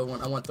the real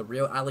one. I want the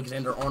real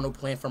Alexander Arnold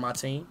playing for my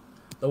team.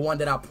 The one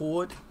that I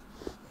pulled.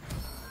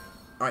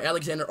 Alright,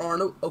 Alexander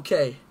Arnold.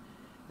 Okay.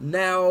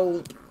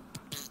 Now,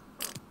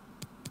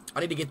 I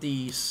need to get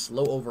these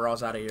low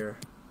overalls out of here.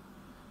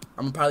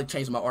 I'm gonna probably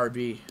change my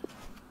RB.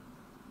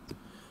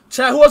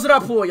 Chat, who else did I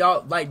pull,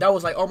 y'all? Like, that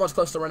was like almost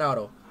close to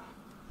Ronaldo.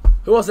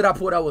 Who else did I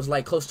pull that was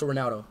like close to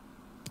Ronaldo?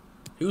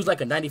 He was like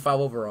a 95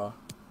 overall.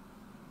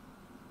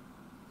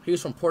 He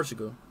was from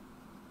Portugal.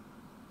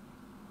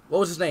 What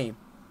was his name?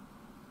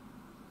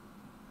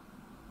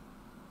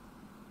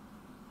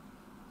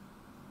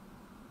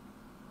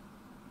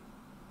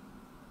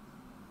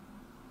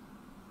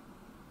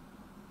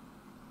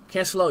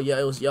 Cancelo, yeah,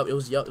 it was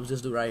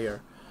this dude right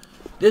here.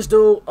 This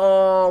dude,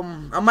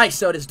 I might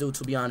sell this dude,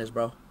 to be honest,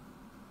 bro.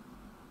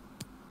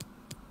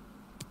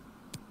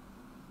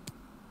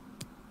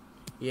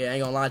 Yeah, I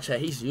ain't gonna lie, chat,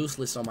 he's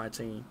useless on my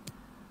team.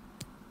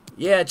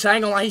 Yeah, chat, I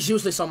ain't gonna lie, he's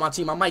useless on my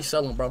team. I might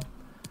sell him, bro.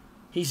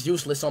 He's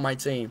useless on my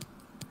team.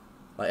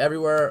 Like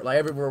everywhere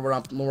where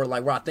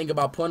I think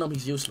about putting him,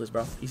 he's useless,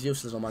 bro. He's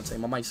useless on my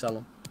team. I might sell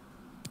him.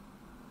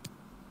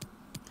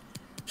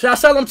 Should I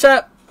sell him,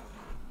 chat?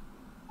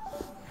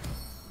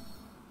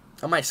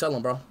 I might sell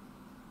him, bro.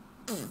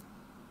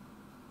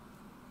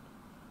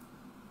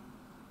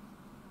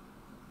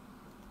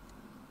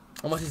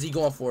 How much is he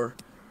going for?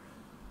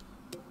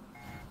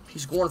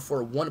 He's going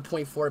for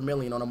 1.4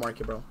 million on the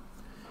market, bro.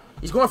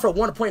 He's going for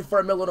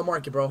 1.4 million on the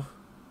market, bro.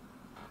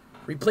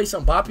 Replace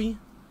Mbappe?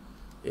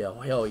 Yeah,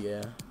 hell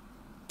yeah.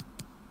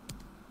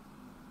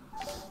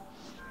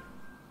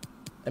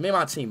 That made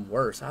my team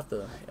worse. I have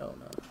to. Hell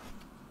no.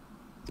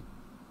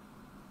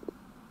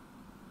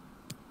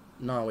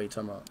 No, wait,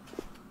 talking about.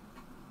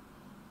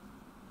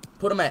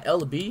 Put him at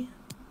LB.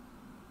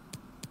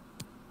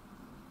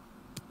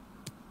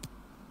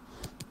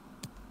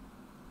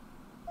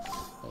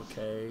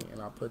 Okay, and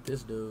I'll put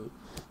this dude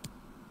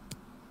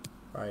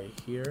right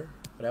here.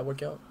 Did that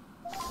work out?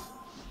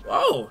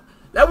 Whoa!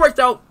 That worked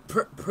out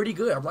pretty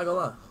good. I'm not gonna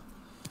lie.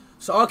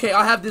 So, okay,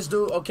 I have this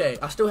dude. Okay,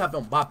 I still have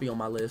Mbappe on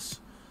my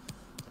list.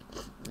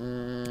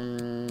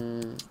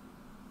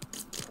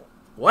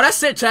 Well,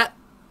 that's it, chat.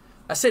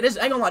 That's it. This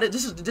ain't gonna lie.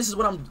 This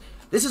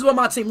is what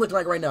my team looking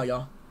like right now,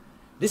 y'all.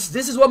 This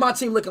is what my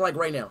team looking like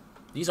right now.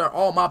 These are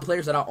all my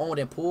players that I owned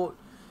and pulled.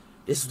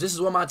 This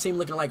is what my team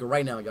looking like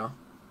right now, y'all.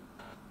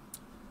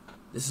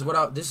 This is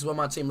what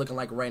my team looking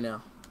like right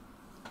now.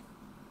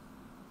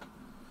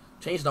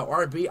 Change the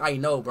RB. I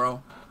know,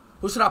 bro.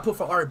 Who should I put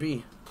for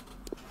RB?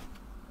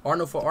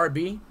 Arnold for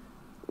RB.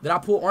 Did I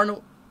pull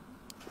Arnold?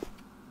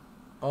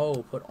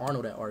 Oh, put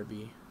Arnold at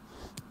RB.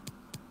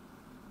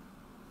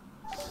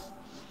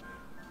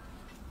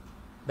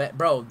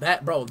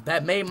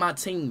 That made my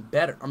team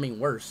better. I mean,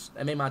 worse.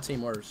 That made my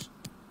team worse.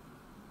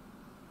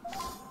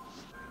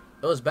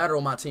 It was better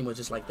when my team was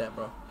just like that,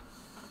 bro.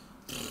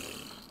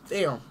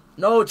 Damn.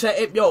 No, chat.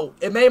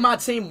 It made my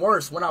team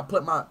worse when I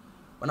put him at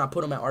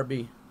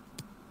RB.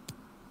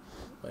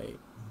 Wait.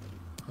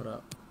 Hold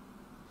up.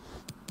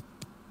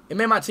 It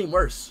made my team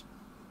worse.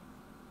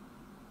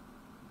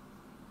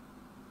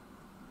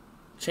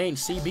 Change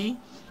CB.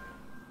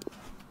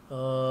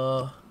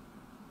 Damn.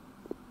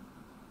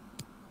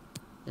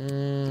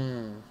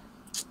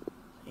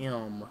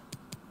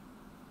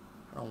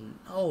 I don't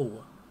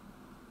know.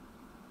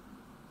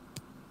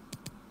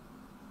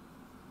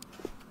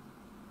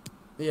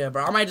 Yeah,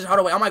 bro. I might just, hold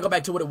on, wait. I might go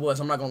back to what it was.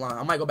 I'm not gonna lie.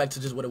 I might go back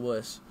to just what it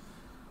was.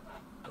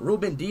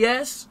 Ruben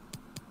Diaz.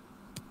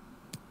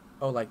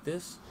 Oh, like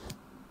this?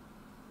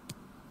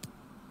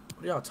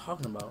 What are y'all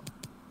talking about?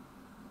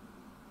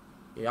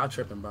 Yeah, y'all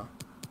tripping, bro.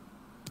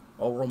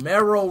 Oh,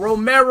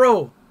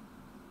 Romero.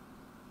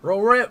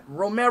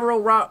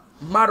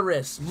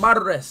 Mares.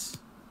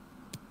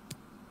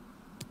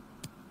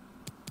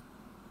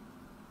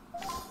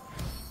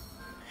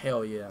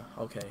 Hell yeah.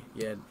 Okay,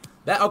 yeah.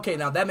 Okay,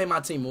 now that made my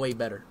team way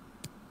better.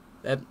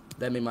 That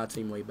made my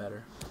team way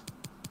better.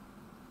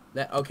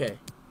 Okay.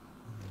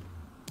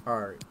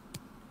 Alright.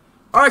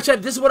 Alright,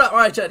 chat, this is what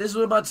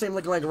my team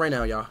looking like right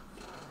now, y'all.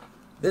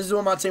 This is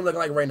what my team looking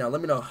like right now. Let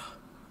me know.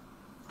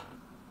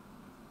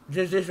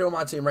 Just show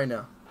my team right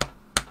now.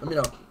 Let me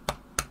know.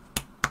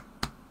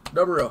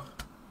 Double real.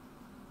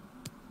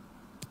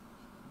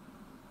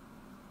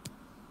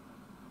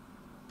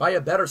 Buy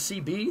a better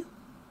CB?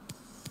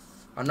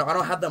 I know I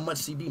don't have that much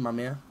CB, my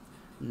man.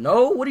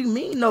 No? What do you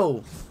mean,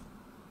 no?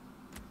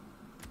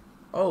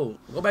 Oh,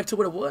 go back to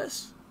what it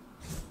was?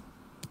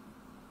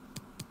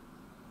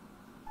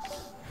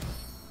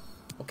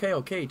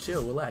 Okay,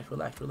 chill, relax.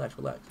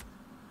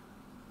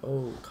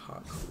 Oh,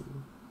 Kaku.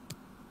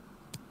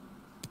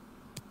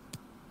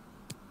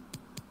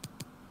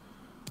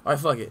 Alright,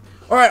 fuck it.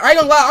 Alright, I ain't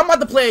gonna lie, I'm about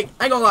to play,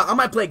 I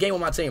might play a game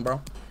with my team, bro.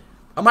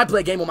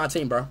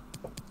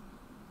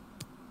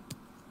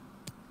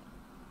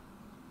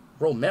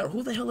 Romero?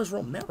 Who the hell is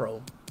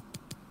Romero?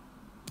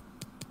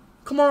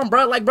 Come on,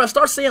 bro. Like, bro,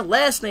 start saying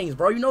last names,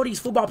 bro. You know these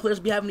football players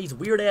be having these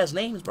weird-ass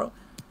names, bro.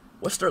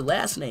 What's their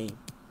last name?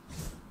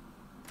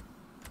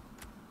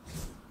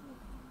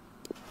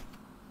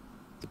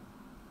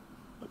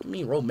 What do you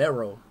mean,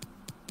 Romero?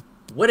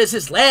 What is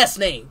his last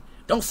name?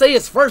 Don't say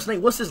his first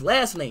name. What's his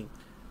last name?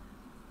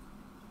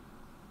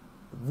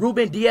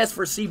 Ruben Diaz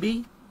for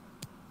CB?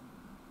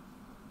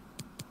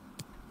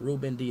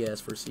 Ruben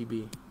Diaz for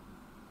CB.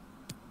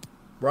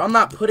 Bro, I'm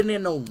not putting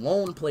in no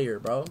lone player,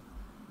 bro.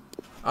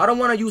 I don't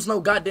want to use no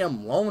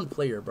goddamn lone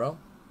player, bro.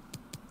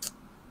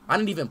 I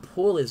didn't even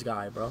pull this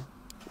guy, bro.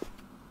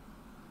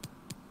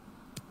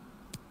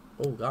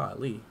 Oh,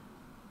 golly.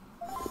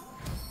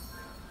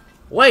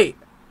 Wait.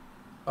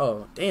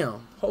 Oh,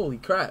 damn. Holy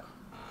crap.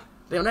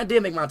 Damn, that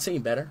did make my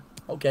team better.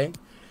 Okay.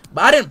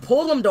 But I didn't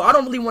pull him, though. I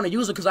don't really want to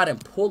use it because I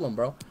didn't pull him,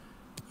 bro.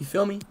 You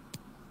feel me?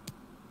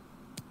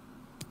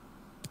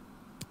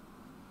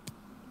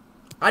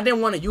 I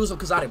didn't want to use him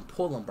because I didn't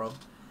pull him, bro.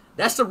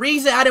 That's the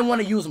reason I didn't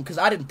want to use him, because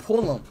I didn't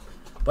pull him.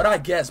 But I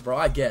guess, bro.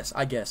 I guess.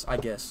 I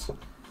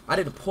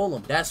didn't pull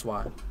him. That's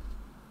why.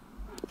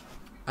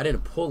 I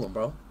didn't pull him,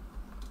 bro.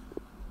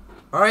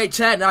 Alright,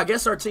 chat. Now, I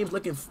guess our team's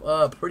looking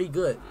pretty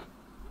good.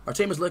 Our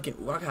team is looking...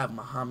 Ooh, I got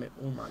Muhammad.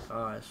 Oh, my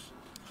gosh.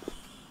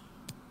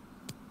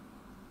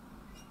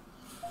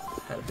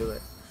 Had to do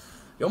it.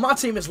 Yo, my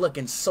team is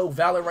looking so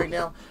valid right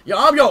now. I ain't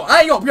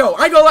gonna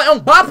lie.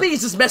 Mbappe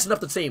is just messing up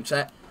the team,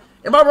 chat.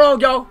 Am I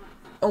wrong, yo?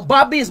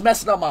 Mbappe is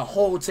messing up my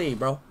whole team,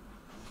 bro.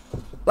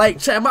 Like,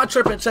 chat, am I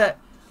tripping, chat?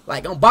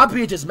 Like, Mbappe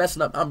is just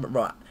messing up.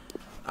 Bro,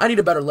 I need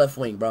a better left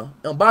wing, bro.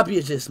 Mbappe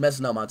is just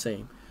messing up my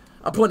team.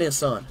 I'm putting in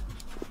Son.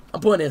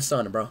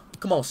 Bro.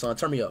 Come on, Son.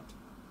 Turn me up.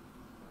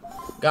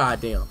 God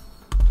damn.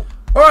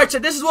 Alright,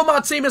 chat, this is what my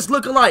team is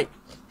looking like.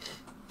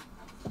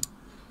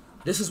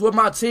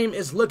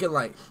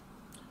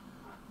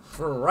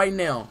 For right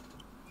now.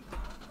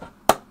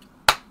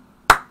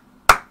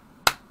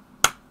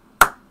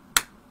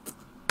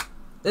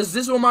 This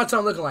is what my team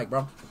looking like,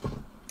 bro.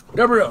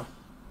 Gabriel.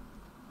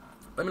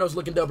 Let me know what's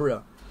looking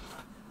Gabriel.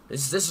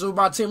 This is what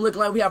my team looking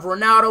like. We have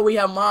Ronaldo, we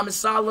have Mohamed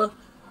Salah.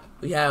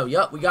 We have,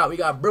 we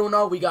got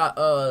Bruno, we got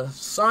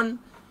Son.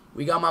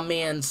 We got my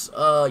man's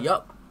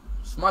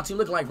That's what my team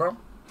looking like, bro.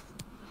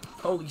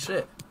 Holy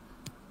shit.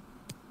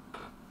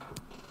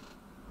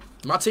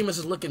 My team is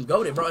just looking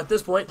goated, bro, at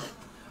this point.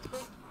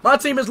 My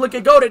team is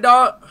looking goated,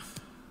 dog.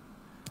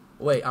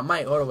 Wait, hold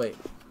on, wait.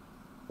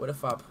 What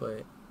if I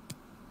put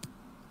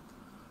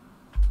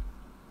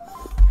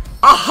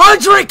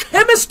 100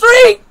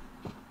 chemistry?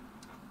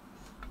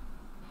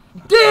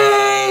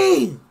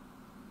 Dang!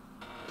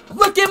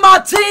 Look at my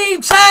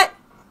team, chat!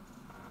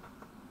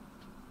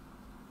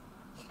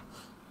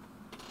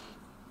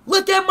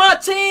 Look at my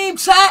team,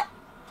 chat!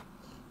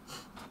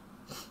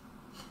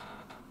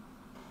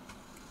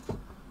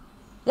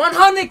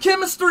 100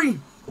 chemistry!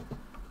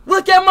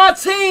 Look at my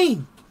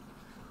team!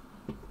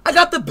 I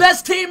got the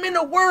best team in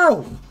the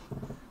world!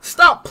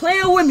 Stop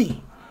playing with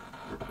me!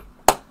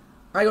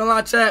 I ain't gonna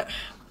lie, chat.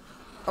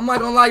 I'm not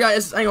gonna lie,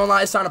 guys. I ain't gonna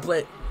lie, it's time to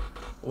play.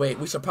 Wait,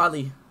 we should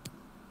probably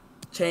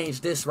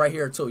change this right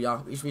here, too,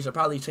 y'all. We should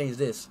probably change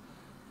this.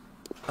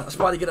 I should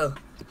probably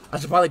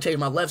change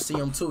my left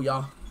CM, too,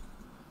 y'all.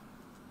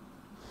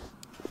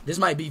 This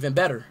might be even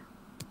better.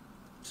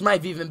 This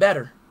might be even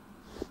better.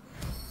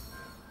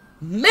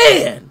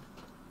 Man!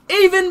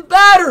 Even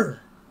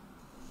better!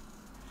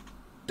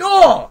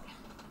 Dog!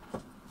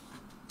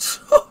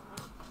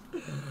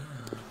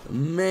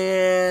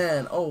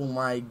 Man! Oh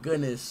my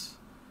goodness.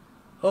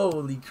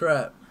 Holy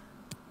crap.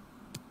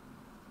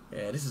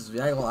 Yeah, this is,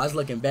 I ain't gonna lie, it's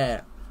looking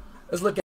bad. It's looking